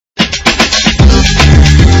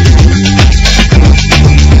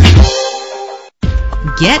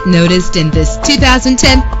Get noticed in this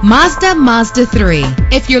 2010 Mazda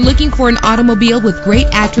MAZDA3. If you're looking for an automobile with great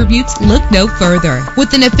attributes, look no further.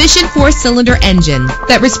 With an efficient 4-cylinder engine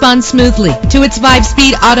that responds smoothly to its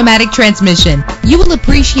 5-speed automatic transmission, you will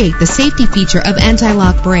appreciate the safety feature of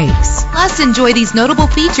anti-lock brakes. Plus, enjoy these notable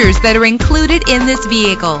features that are included in this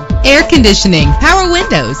vehicle: air conditioning, power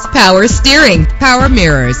windows, power steering, power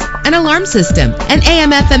mirrors, an alarm system, an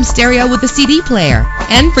AM/FM stereo with a CD player.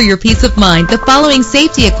 And for your peace of mind, the following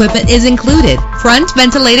safety equipment is included: front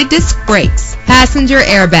ventilated disc brakes, passenger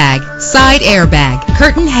airbag, side airbag,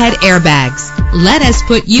 curtain head airbags. Let us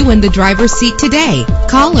put you in the driver's seat today.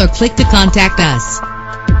 Call or click to contact us.